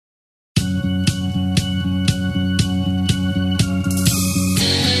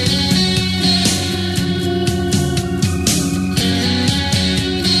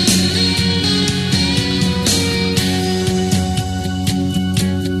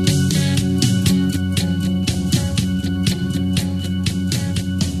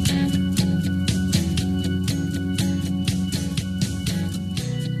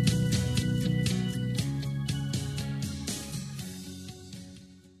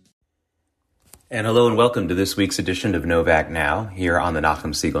And hello and welcome to this week's edition of Novak Now here on the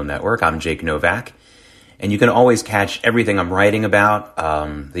Nachum Segal Network. I'm Jake Novak, and you can always catch everything I'm writing about.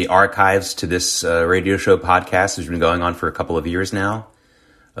 The archives to this radio show podcast has been going on for a couple of years now,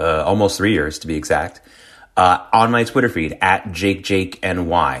 almost 3 years to be exact, on my Twitter feed, at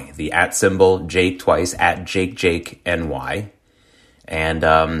JakeJakeNY, the at symbol Jake twice, at JakeJakeNY. And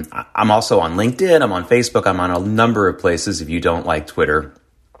I'm also on LinkedIn, I'm on Facebook, I'm on a number of places if you don't like Twitter.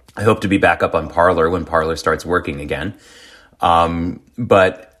 I hope to be back up on Parler when Parler starts working again.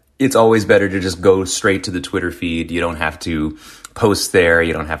 But it's always better to just go straight to the Twitter feed. You don't have to post there.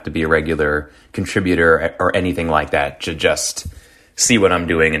 You don't have to be a regular contributor or anything like that to just see what I'm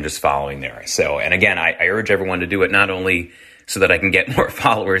doing and just following there. So, and again, I urge everyone to do it not only so that I can get more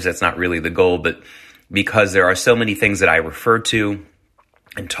followers. That's not really the goal, but because there are so many things that I refer to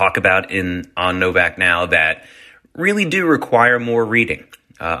and talk about on Novak Now that really do require more reading.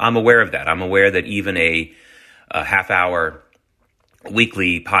 I'm aware of that. I'm aware that even a half-hour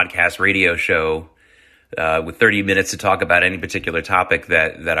weekly podcast radio show with 30 minutes to talk about any particular topic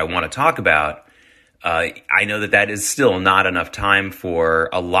that I want to talk about, I know that is still not enough time for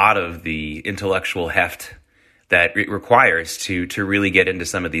a lot of the intellectual heft that it requires to really get into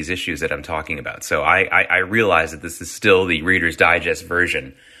some of these issues that I'm talking about. So I realize that this is still the Reader's Digest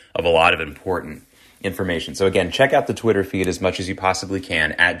version of a lot of important information. So again, check out the Twitter feed as much as you possibly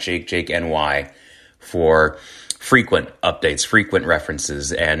can, at JakeJakeNY, for frequent updates, frequent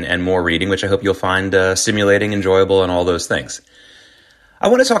references, and more reading, which I hope you'll find stimulating, enjoyable, and all those things. I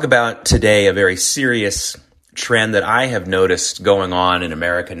want to talk about today a very serious trend that I have noticed going on in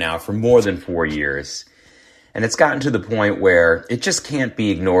America now for more than 4 years. And it's gotten to the point where it just can't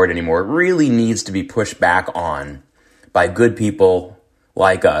be ignored anymore. It really needs to be pushed back on by good people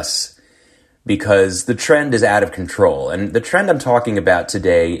like us, because the trend is out of control. And the trend I'm talking about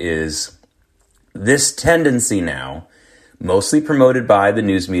today is this tendency now, mostly promoted by the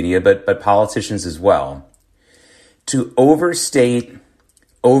news media, but politicians as well, to overstate,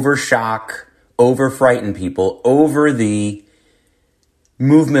 overshock, overfrighten people over the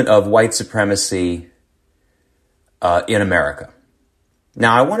movement of white supremacy in America.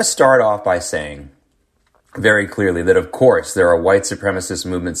 Now, I want to start off by saying very clearly that, of course, there are white supremacist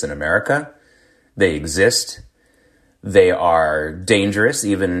movements in America. They exist. They are dangerous,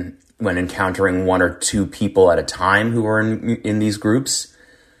 even when encountering one or two people at a time who are in these groups.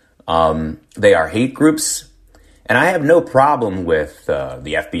 They are hate groups. And I have no problem with the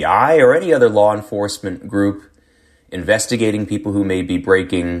FBI or any other law enforcement group investigating people who may be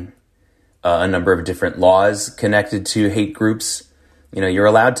breaking a number of different laws connected to hate groups. You know, you're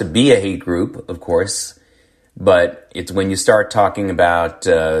allowed to be a hate group, of course, but it's when you start talking about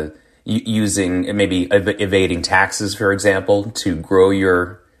using, maybe evading taxes, for example, to grow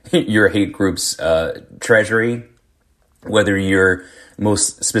your hate group's treasury, whether you're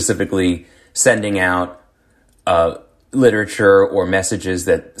most specifically sending out literature or messages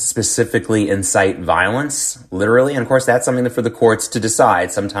that specifically incite violence, literally. And of course, that's something for the courts to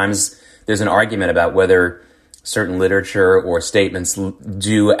decide. Sometimes there's an argument about whether certain literature or statements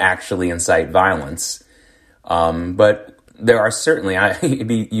do actually incite violence. But there are certainly,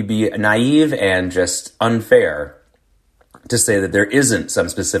 you'd be naive and just unfair to say that there isn't some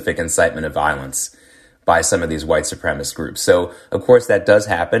specific incitement of violence by some of these white supremacist groups. So, of course, that does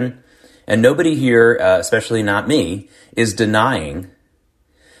happen. And nobody here, especially not me, is denying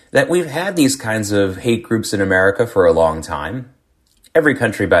that we've had these kinds of hate groups in America for a long time. Every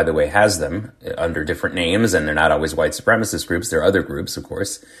country, by the way, has them under different names, and they're not always white supremacist groups. There are other groups, of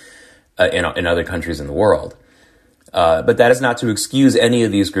course, in other countries in the world. But that is not to excuse any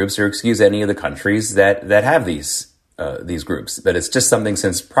of these groups or excuse any of the countries that have these groups. But it's just something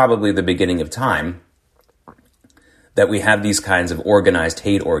since probably the beginning of time that we have these kinds of organized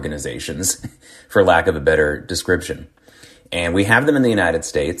hate organizations, for lack of a better description. And we have them in the United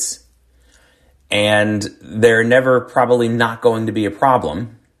States, and they're never probably not going to be a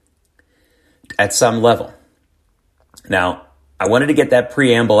problem at some level. Now, I wanted to get that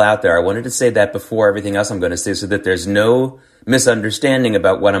preamble out there. I wanted to say that before everything else I'm going to say, so that there's no misunderstanding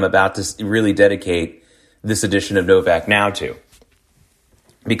about what I'm about to really dedicate this edition of Novak Now to.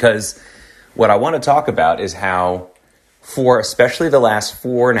 Because what I want to talk about is how, for especially the last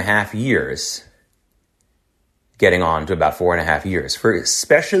 4.5 years, getting on to about 4.5 years,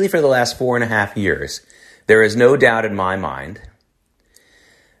 especially for the last 4.5 years, there is no doubt in my mind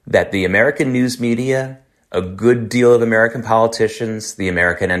that the American news media, a good deal of American politicians, the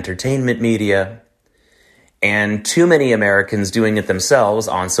American entertainment media, and too many Americans doing it themselves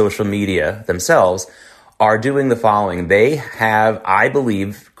on social media themselves are doing the following. They have, I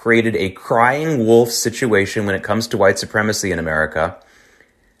believe, created a crying wolf situation when it comes to white supremacy in America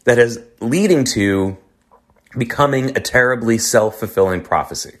that is leading to becoming a terribly self-fulfilling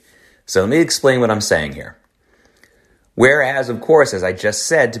prophecy. So let me explain what I'm saying here. Whereas, of course, as I just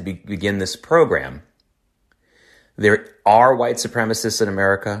said to begin this program, there are white supremacists in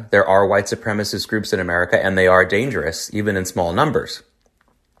America, there are white supremacist groups in America, and they are dangerous, even in small numbers.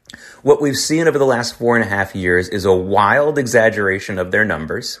 What we've seen over the last 4.5 years is a wild exaggeration of their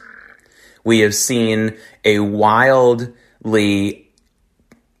numbers. We have seen a wildly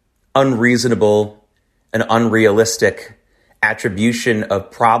unreasonable and unrealistic attribution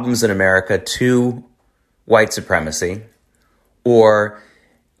of problems in America to white supremacy, or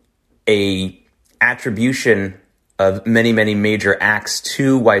a attribution of many, many major acts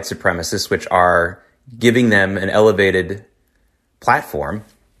to white supremacists, which are giving them an elevated platform.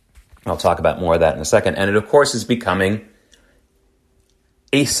 I'll talk about more of that in a second. And it, of course, is becoming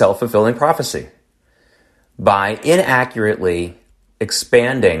a self-fulfilling prophecy by inaccurately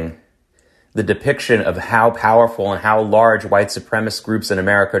expanding the depiction of how powerful and how large white supremacist groups in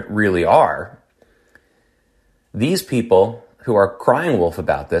America really are. These people who are crying wolf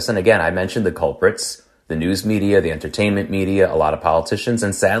about this, and again, I mentioned the culprits, the news media, the entertainment media, a lot of politicians,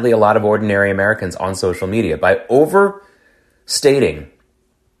 and sadly, a lot of ordinary Americans on social media, by overstating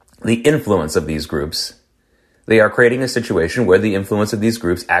the influence of these groups, they are creating a situation where the influence of these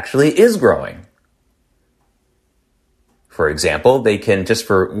groups actually is growing. For example, they can, just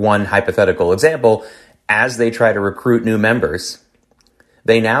for one hypothetical example, as they try to recruit new members,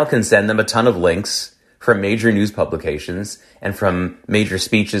 they now can send them a ton of links from major news publications and from major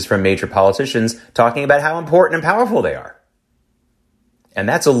speeches from major politicians talking about how important and powerful they are. And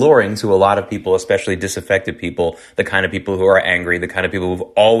that's alluring to a lot of people, especially disaffected people, the kind of people who are angry, the kind of people who've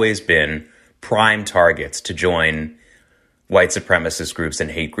always been prime targets to join white supremacist groups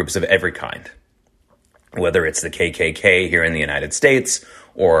and hate groups of every kind. Whether it's the KKK here in the United States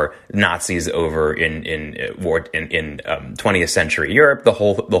or Nazis over in 20th century Europe, the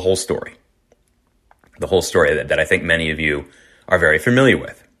whole story. The whole story that I think many of you are very familiar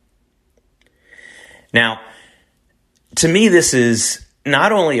with. Now, to me, this is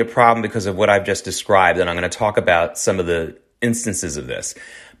not only a problem because of what I've just described, and I'm going to talk about some of the instances of this,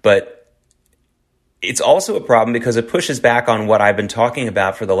 but it's also a problem because it pushes back on what I've been talking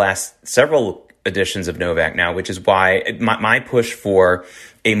about for the last several editions of Novak now, which is why my push for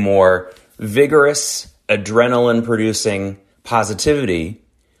a more vigorous, adrenaline-producing positivity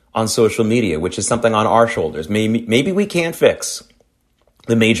on social media, which is something on our shoulders. Maybe we can't fix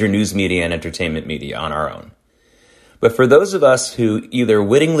the major news media and entertainment media on our own. But for those of us who either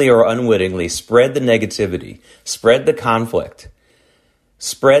wittingly or unwittingly spread the negativity, spread the conflict,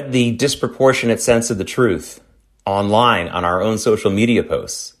 spread the disproportionate sense of the truth online on our own social media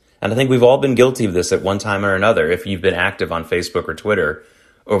posts, and I think we've all been guilty of this at one time or another if you've been active on Facebook or Twitter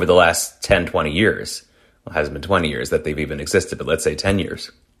over the last 10, 20 years. Well, it hasn't been 20 years that they've even existed, but let's say 10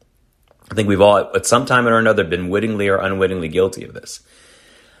 years. I think we've all at some time or another been wittingly or unwittingly guilty of this.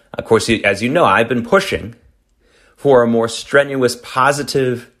 Of course, as you know, I've been pushing for a more strenuous,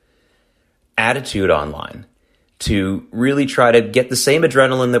 positive attitude online to really try to get the same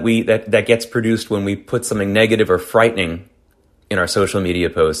adrenaline that gets produced when we put something negative or frightening in our social media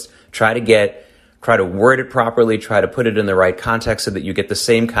posts. Try to word it properly, try to put it in the right context so that you get the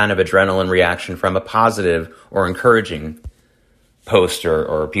same kind of adrenaline reaction from a positive or encouraging post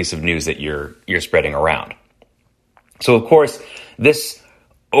or piece of news that you're spreading around. So, of course, this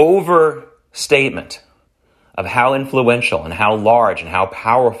overstatement of how influential and how large and how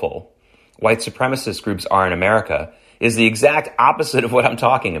powerful white supremacist groups are in America is the exact opposite of what I'm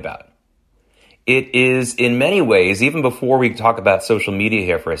talking about. It is, in many ways, even before we talk about social media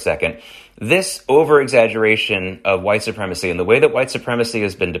here for a second, this over-exaggeration of white supremacy and the way that white supremacy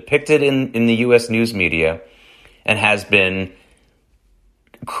has been depicted in the U.S. news media and has been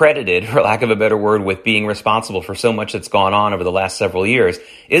credited, for lack of a better word, with being responsible for so much that's gone on over the last several years,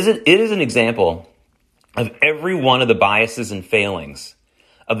 it is an example of every one of the biases and failings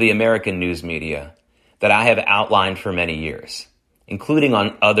of the American news media that I have outlined for many years, including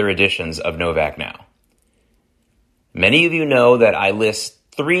on other editions of Novak Now. Many of you know that I list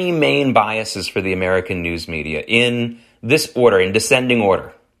 3 main biases for the American news media in this order, in descending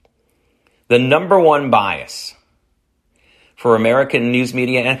order. The number one bias for American news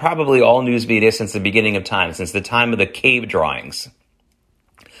media, and probably all news media since the beginning of time, since the time of the cave drawings,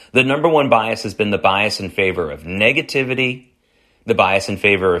 the number one bias has been the bias in favor of negativity, the bias in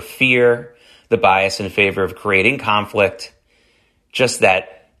favor of fear, the bias in favor of creating conflict, just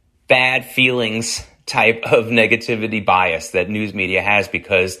that bad feelings type of negativity bias that news media has,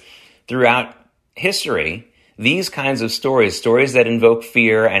 because throughout history, these kinds of stories that invoke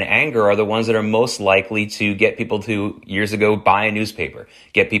fear and anger, are the ones that are most likely to get people to, years ago, buy a newspaper,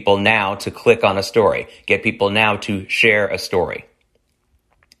 get people now to click on a story, get people now to share a story.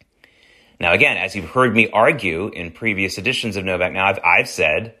 Now, again, as you've heard me argue in previous editions of Novak Now, I've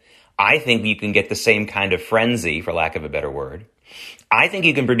said, I think you can get the same kind of frenzy, for lack of a better word. I think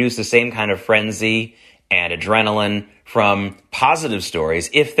you can produce the same kind of frenzy and adrenaline from positive stories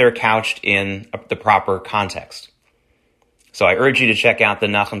if they're couched in the proper context. So I urge you to check out the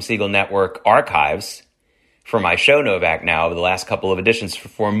Nachum Segal Network archives for my show Novak Now over the last couple of editions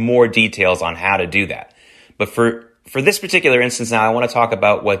for more details on how to do that. But for this particular instance now, I want to talk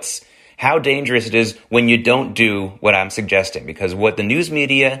about how dangerous it is when you don't do what I'm suggesting, because what the news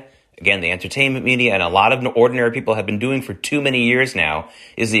media, again, the entertainment media, and a lot of ordinary people have been doing for too many years now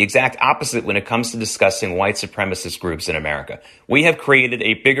is the exact opposite when it comes to discussing white supremacist groups in America. We have created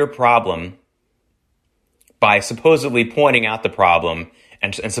a bigger problem by supposedly pointing out the problem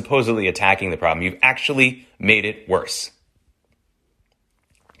and supposedly attacking the problem. You've actually made it worse.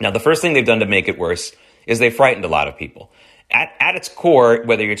 Now, the first thing they've done to make it worse is they frightened a lot of people. At its core,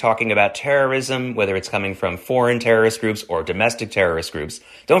 whether you're talking about terrorism, whether it's coming from foreign terrorist groups or domestic terrorist groups,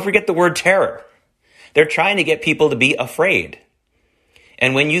 don't forget the word terror. They're trying to get people to be afraid.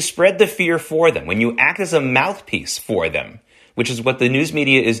 And when you spread the fear for them, when you act as a mouthpiece for them, which is what the news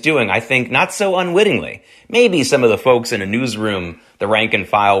media is doing, I think not so unwittingly. Maybe some of the folks in a newsroom, the rank and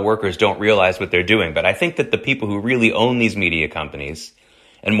file workers, don't realize what they're doing, but I think that the people who really own these media companies,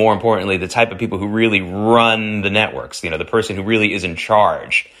 and more importantly, the type of people who really run the networks, the person who really is in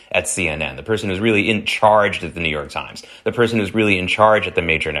charge at CNN, the person who's really in charge at the New York Times, the person who's really in charge at the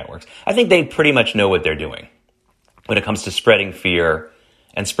major networks, I think they pretty much know what they're doing when it comes to spreading fear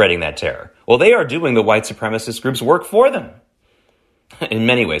and spreading that terror. Well, they are doing the white supremacist groups' work for them in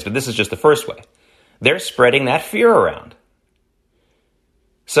many ways, but this is just the first way. They're spreading that fear around.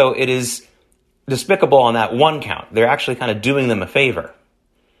 So it is despicable on that one count. They're actually kind of doing them a favor.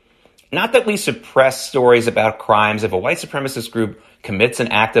 Not that we suppress stories about crimes. If a white supremacist group commits an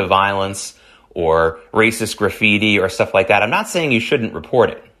act of violence or racist graffiti or stuff like that, I'm not saying you shouldn't report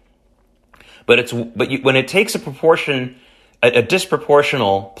it. But when it takes a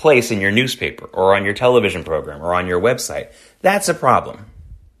disproportional place in your newspaper or on your television program or on your website, that's a problem.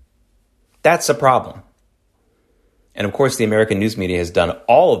 That's a problem. And of course, the American news media has done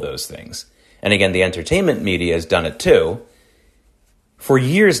all of those things. And again, the entertainment media has done it too for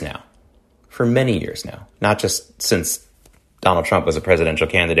years now. For many years now, not just since Donald Trump was a presidential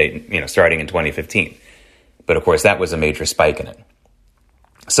candidate, starting in 2015. But of course, that was a major spike in it.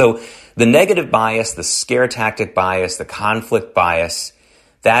 So the negative bias, the scare tactic bias, the conflict bias,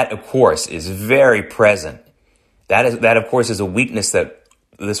 that of course is very present. That of course is a weakness that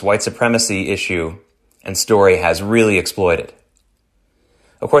this white supremacy issue and story has really exploited.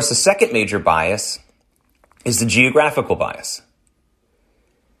 Of course, the second major bias is the geographical bias.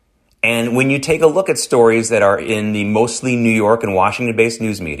 And when you take a look at stories that are in the mostly New York and Washington-based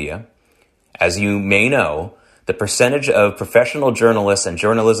news media, as you may know, the percentage of professional journalists and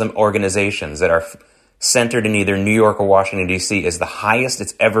journalism organizations that are centered in either New York or Washington, D.C. is the highest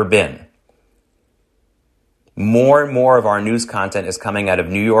it's ever been. More and more of our news content is coming out of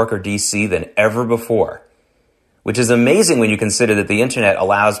New York or D.C. than ever before, which is amazing when you consider that the internet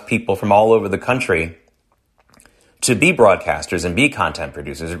allows people from all over the country to be broadcasters and be content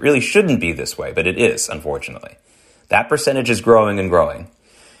producers. It really shouldn't be this way, but it is, unfortunately. That percentage is growing and growing.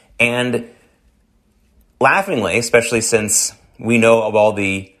 And laughingly, especially since we know of all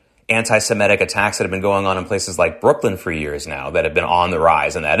the anti-Semitic attacks that have been going on in places like Brooklyn for years now that have been on the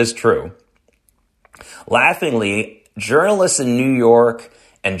rise, and that is true. Laughingly, journalists in New York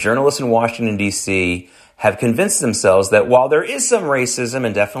and journalists in Washington, D.C. have convinced themselves that while there is some racism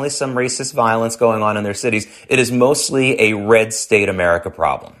and definitely some racist violence going on in their cities, it is mostly a red state America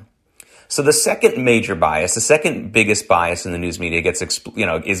problem. So the second major bias, the second biggest bias in the news media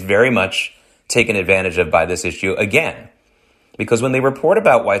is very much taken advantage of by this issue again. Because when they report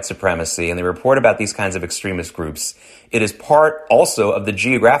about white supremacy and they report about these kinds of extremist groups, it is part also of the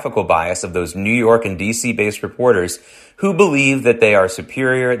geographical bias of those New York and DC-based reporters who believe that they are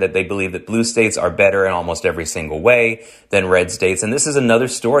superior, that they believe that blue states are better in almost every single way than red states. And this is another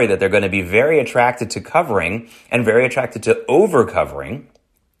story that they're going to be very attracted to covering and very attracted to over-covering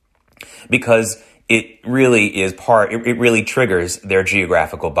because it really triggers their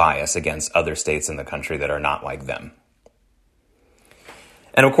geographical bias against other states in the country that are not like them.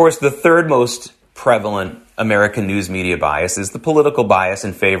 And of course, the third most prevalent American news media bias is the political bias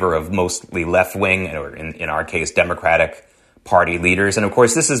in favor of mostly left-wing, or in our case, Democratic Party leaders. And of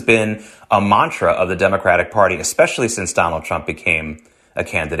course, this has been a mantra of the Democratic Party, especially since Donald Trump became a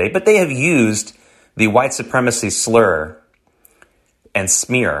candidate. But they have used the white supremacy slur and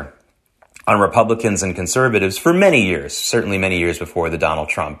smear on Republicans and conservatives for many years, certainly many years before the Donald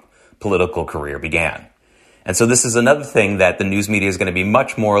Trump political career began. And so this is another thing that the news media is going to be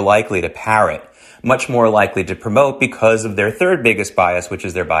much more likely to parrot, much more likely to promote because of their third biggest bias, which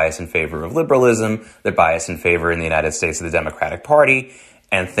is their bias in favor of liberalism, their bias in favor in the United States of the Democratic Party,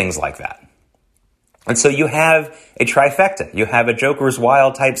 and things like that. And so you have a trifecta. You have a Joker's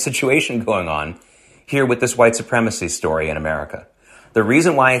Wild type situation going on here with this white supremacy story in America. The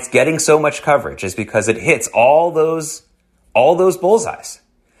reason why it's getting so much coverage is because it hits all those bullseyes.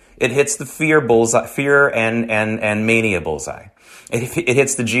 It hits the fear bullseye, fear and mania bullseye. It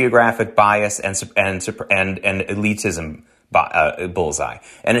hits the geographic bias and elitism bullseye,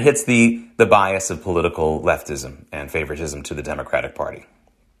 and it hits the bias of political leftism and favoritism to the Democratic Party.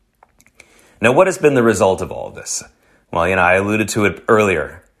 Now, what has been the result of all of this? Well, I alluded to it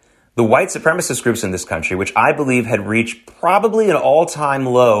earlier. The white supremacist groups in this country, which I believe had reached probably an all-time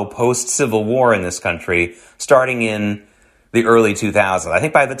low post-Civil War in this country, starting in the early 2000s. I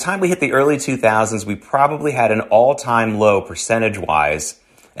think by the time we hit the early 2000s, we probably had an all-time low percentage-wise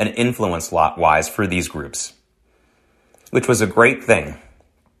and influence-wise for these groups, which was a great thing,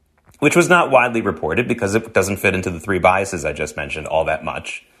 which was not widely reported because it doesn't fit into the three biases I just mentioned all that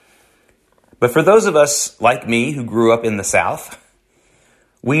much. But for those of us like me who grew up in the South,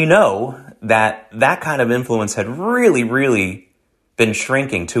 we know that that kind of influence had really, really been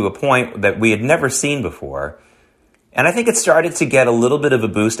shrinking to a point that we had never seen before. And I think it started to get a little bit of a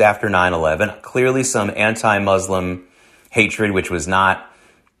boost after 9/11. Clearly some anti-Muslim hatred, which was not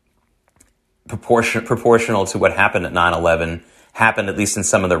proportional to what happened at 9/11, happened at least in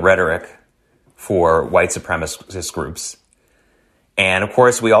some of the rhetoric for white supremacist groups. And of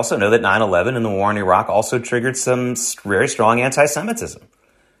course, we also know that 9/11 and the war in Iraq also triggered some very strong anti-Semitism.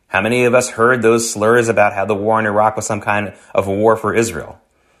 How many of us heard those slurs about how the war in Iraq was some kind of a war for Israel?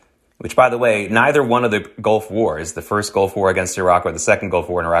 Which, by the way, neither one of the Gulf Wars, the first Gulf War against Iraq or the second Gulf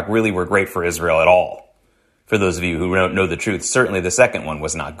War in Iraq, really were great for Israel at all. For those of you who don't know the truth, certainly the second one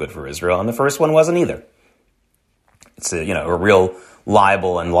was not good for Israel, and the first one wasn't either. It's a real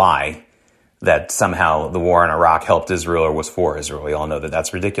libel and lie that somehow the war in Iraq helped Israel or was for Israel. We all know that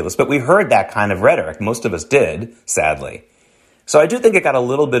that's ridiculous. But we heard that kind of rhetoric. Most of us did, sadly. So I do think it got a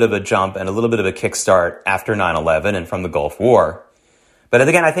little bit of a jump and a little bit of a kickstart after 9/11 and from the Gulf War. But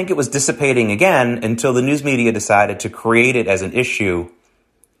again, I think it was dissipating again until the news media decided to create it as an issue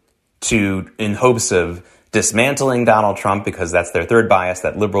in hopes of dismantling Donald Trump, because that's their third bias,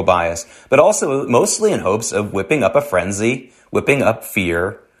 that liberal bias, but also mostly in hopes of whipping up a frenzy, whipping up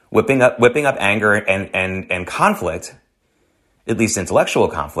fear, whipping up anger and conflict, at least intellectual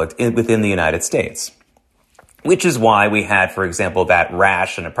conflict, within the United States. Which is why we had, for example, that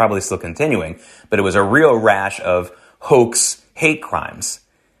rash, and it probably still continuing, but it was a real rash of hoax hate crimes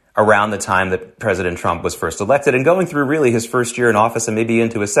around the time that President Trump was first elected and going through really his first year in office and maybe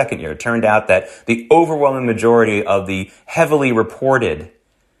into his second year. It turned out that the overwhelming majority of the heavily reported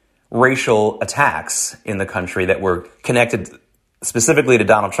racial attacks in the country that were connected specifically to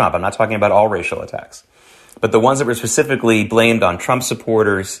Donald Trump, I'm not talking about all racial attacks, but the ones that were specifically blamed on Trump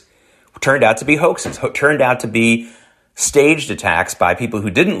supporters turned out to be hoaxes, turned out to be staged attacks by people who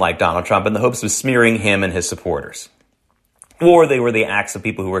didn't like Donald Trump in the hopes of smearing him and his supporters. Or they were the acts of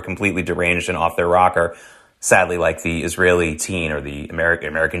people who were completely deranged and off their rocker, sadly, like the Israeli teen or the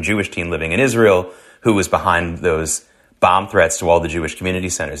American Jewish teen living in Israel who was behind those bomb threats to all the Jewish community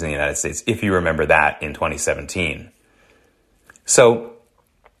centers in the United States, if you remember that in 2017. So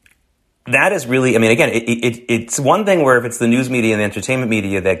that is really, again, it's one thing where if it's the news media and the entertainment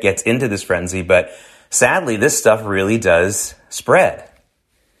media that gets into this frenzy, but sadly, this stuff really does spread.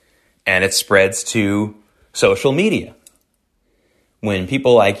 And it spreads to social media. When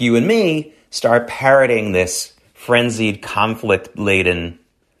people like you and me start parroting this frenzied, conflict-laden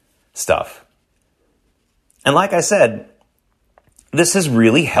stuff. And like I said, this has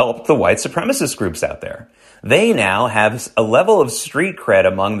really helped the white supremacist groups out there. They now have a level of street cred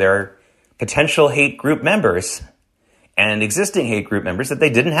among their potential hate group members and existing hate group members that they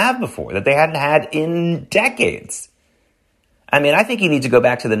didn't have before, that they hadn't had in decades. I think you need to go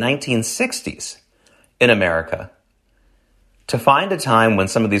back to the 1960s in America to find a time when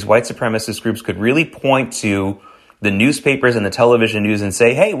some of these white supremacist groups could really point to the newspapers and the television news and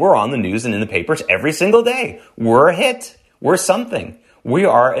say, hey, we're on the news and in the papers every single day. We're a hit. We're something. we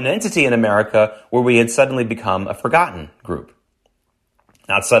are an entity in America where we had suddenly become a forgotten group.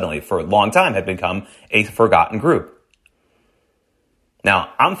 Not suddenly, for a long time had become a forgotten group.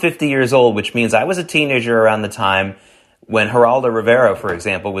 Now, I'm 50 years old, which means I was a teenager around the time when Geraldo Rivera, for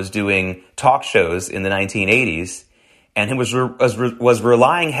example, was doing talk shows in the 1980s, and he was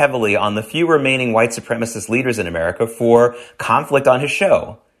relying heavily on the few remaining white supremacist leaders in America for conflict on his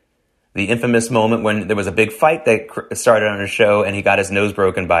show. The infamous moment when there was a big fight that started on his show and he got his nose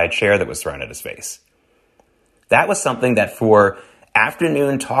broken by a chair that was thrown at his face. That was something that for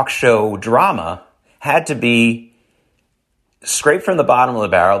afternoon talk show drama had to be scraped from the bottom of the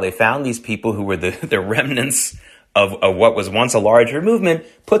barrel. They found these people who were the remnants of what was once a larger movement,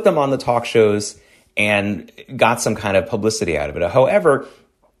 put them on the talk shows, and got some kind of publicity out of it. However,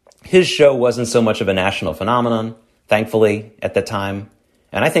 his show wasn't so much of a national phenomenon, thankfully, at the time.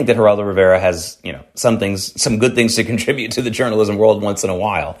 And I think that Geraldo Rivera has, some good things to contribute to the journalism world once in a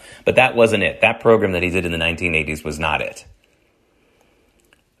while. But that wasn't it. That program that he did in the 1980s was not it.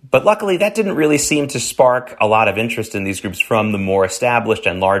 But luckily, that didn't really seem to spark a lot of interest in these groups from the more established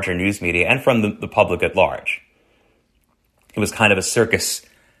and larger news media and from the public at large. It was kind of a circus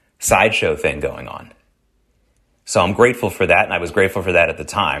sideshow thing going on. So I'm grateful for that, and I was grateful for that at the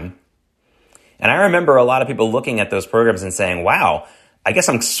time. And I remember a lot of people looking at those programs and saying, wow, I guess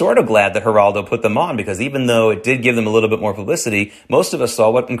I'm sort of glad that Geraldo put them on, because even though it did give them a little bit more publicity, most of us saw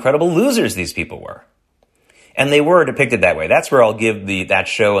what incredible losers these people were. And they were depicted that way. That's where I'll give that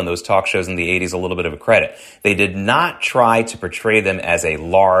show and those talk shows in the 80s a little bit of a credit. They did not try to portray them as a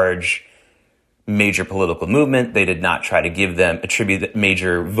large, major political movement. They did not try to attribute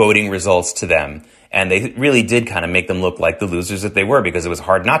major voting results to them. And they really did kind of make them look like the losers that they were, because it was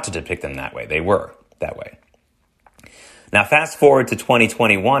hard not to depict them that way. They were that way. Now, fast forward to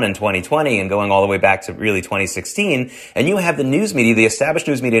 2021 and 2020 and going all the way back to really 2016, and you have the news media, the established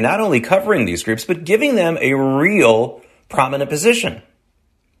news media, not only covering these groups, but giving them a real prominent position.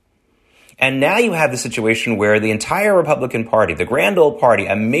 And now you have the situation where the entire Republican Party, the grand old party,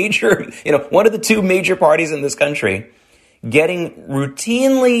 a major, one of the two major parties in this country, getting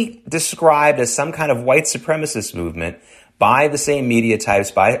routinely described as some kind of white supremacist movement by the same media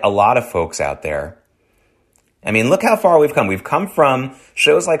types, by a lot of folks out there. I mean, look how far we've come. We've come from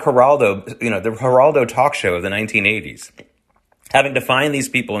shows like Geraldo, the Geraldo talk show of the 1980s, having to find these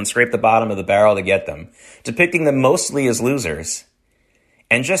people and scrape the bottom of the barrel to get them, depicting them mostly as losers,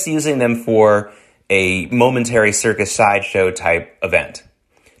 and just using them for a momentary circus sideshow type event,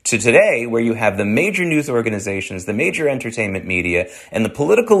 to today, where you have the major news organizations, the major entertainment media, and the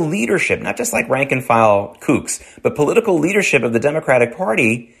political leadership, not just like rank and file kooks, but political leadership of the Democratic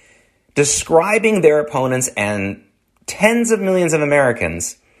Party, describing their opponents and tens of millions of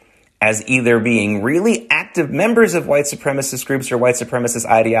Americans as either being really active members of white supremacist groups or white supremacist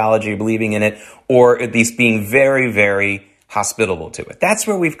ideology, believing in it, or at least being very, very hospitable to it. That's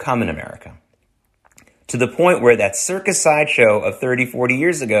where we've come in America. To the point where that circus sideshow of 30, 40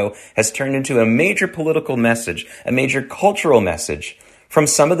 years ago has turned into a major political message, a major cultural message from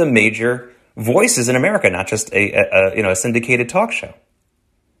some of the major voices in America, not just a syndicated talk show.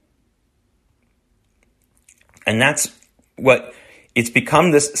 And that's what it's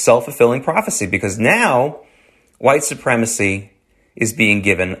become, this self-fulfilling prophecy, because now white supremacy is being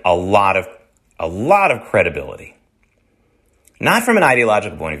given a lot of credibility. Not from an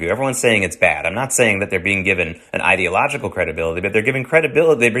ideological point of view. Everyone's saying it's bad. I'm not saying that they're being given an ideological credibility, but they're giving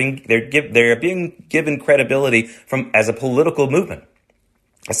credibility. They're being given credibility as a political movement,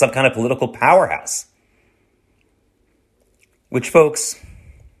 as some kind of political powerhouse. Which, folks,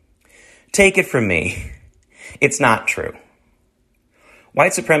 take it from me, it's not true.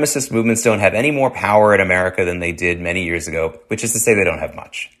 White supremacist movements don't have any more power in America than they did many years ago, which is to say they don't have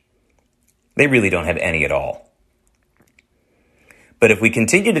much. They really don't have any at all. But if we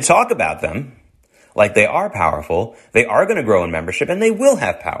continue to talk about them like they are powerful, they are going to grow in membership and they will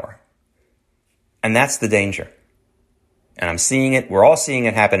have power. And that's the danger. And I'm seeing it. We're all seeing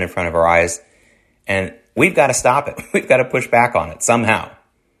it happen in front of our eyes. And we've got to stop it. We've got to push back on it somehow.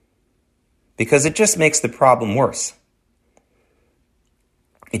 Because it just makes the problem worse.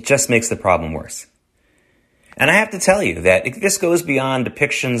 It just makes the problem worse. And I have to tell you that this goes beyond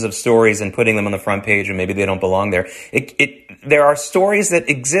depictions of stories and putting them on the front page, and maybe they don't belong there. There are stories that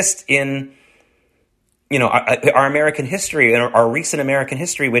exist in, our American history and our recent American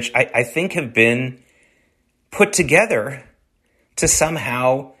history, which I think have been put together to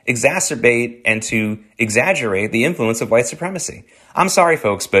somehow exacerbate and to exaggerate the influence of white supremacy. I'm sorry,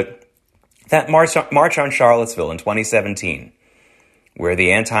 folks, but that march on Charlottesville in 2017, where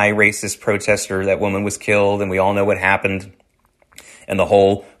the anti-racist protester, that woman was killed, and we all know what happened. and the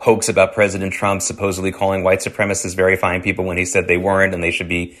whole hoax about President Trump supposedly calling white supremacists very fine people when he said they weren't, and they should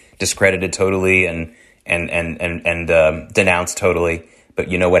be discredited totally and denounced totally. But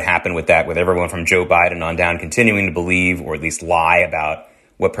you know what happened with that, with everyone from Joe Biden on down continuing to believe or at least lie about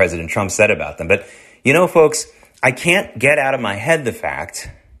what President Trump said about them. But, you know, folks, I can't get out of my head the fact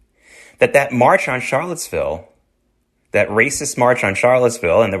that that march on Charlottesville, that racist march on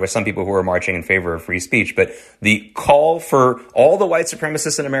Charlottesville, and there were some people who were marching in favor of free speech, but the call for all the white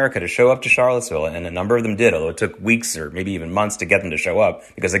supremacists in America to show up to Charlottesville, and a number of them did, although it took weeks or maybe even months to get them to show up,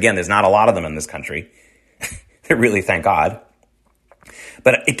 because again, there's not a lot of them in this country. Really, thank God.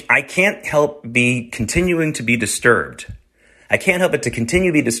 But I can't help continuing to be disturbed. I can't help but to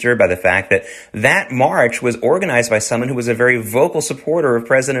continue to be disturbed by the fact that that march was organized by someone who was a very vocal supporter of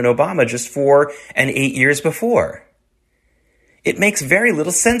President Obama just 4 and 8 years before. It makes very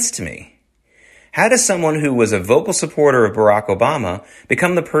little sense to me. How does someone who was a vocal supporter of Barack Obama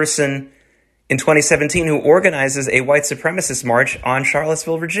become the person in 2017 who organizes a white supremacist march on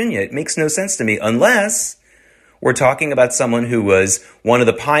Charlottesville, Virginia? It makes no sense to me, unless we're talking about someone who was one of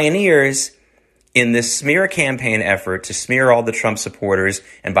the pioneers in this smear campaign effort to smear all the Trump supporters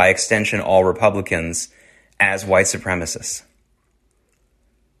and by extension all Republicans as white supremacists.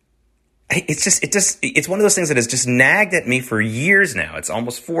 It's one of those things that has just nagged at me for years now. It's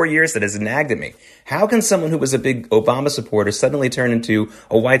almost 4 years that has nagged at me. How can someone who was a big Obama supporter suddenly turn into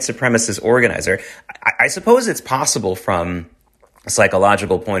a white supremacist organizer? I suppose it's possible from a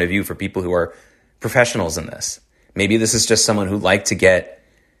psychological point of view for people who are professionals in this. Maybe this is just someone who liked to get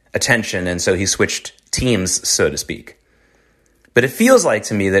attention, and so he switched teams, so to speak. But it feels like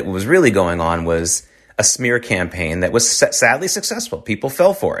to me that what was really going on was a smear campaign that was sadly successful. People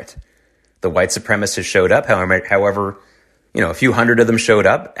fell for it. The white supremacists showed up. However, a few hundred of them showed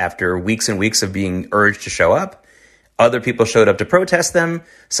up after weeks and weeks of being urged to show up. Other people showed up to protest them.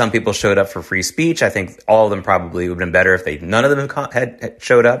 Some people showed up for free speech. I think all of them probably would have been better if none of them had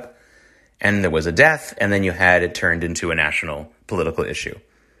showed up. And there was a death, and then it turned into a national political issue.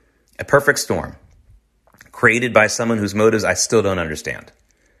 A perfect storm, created by someone whose motives I still don't understand.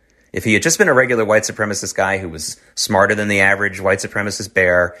 If he had just been a regular white supremacist guy who was smarter than the average white supremacist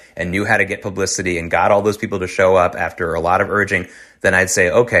bear and knew how to get publicity and got all those people to show up after a lot of urging, then I'd say,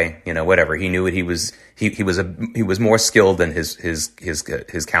 okay, whatever. He knew what he was more skilled than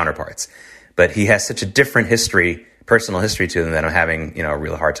his counterparts. But he has such a different personal history to them that I'm having, a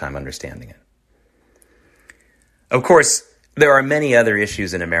real hard time understanding it. Of course, there are many other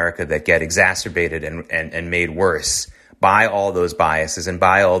issues in America that get exacerbated and made worse by all those biases and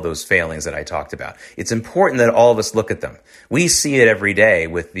by all those failings that I talked about. It's important that all of us look at them. We see it every day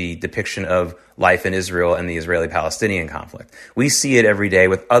with the depiction of life in Israel and the Israeli-Palestinian conflict. We see it every day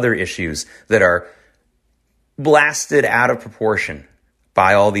with other issues that are blasted out of proportion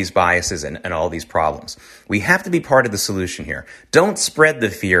by all these biases and all these problems. We have to be part of the solution here. Don't spread the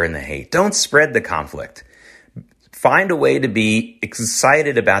fear and the hate. Don't spread the conflict. Find a way to be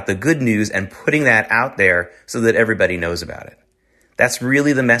excited about the good news and putting that out there so that everybody knows about it. That's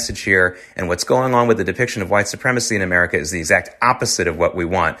really the message here. And what's going on with the depiction of white supremacy in America is the exact opposite of what we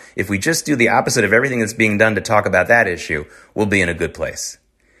want. If we just do the opposite of everything that's being done to talk about that issue, we'll be in a good place.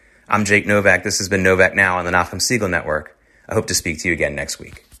 I'm Jake Novak. This has been Novak Now on the Nachum Segal Network. I hope to speak to you again next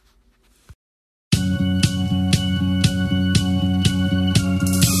week.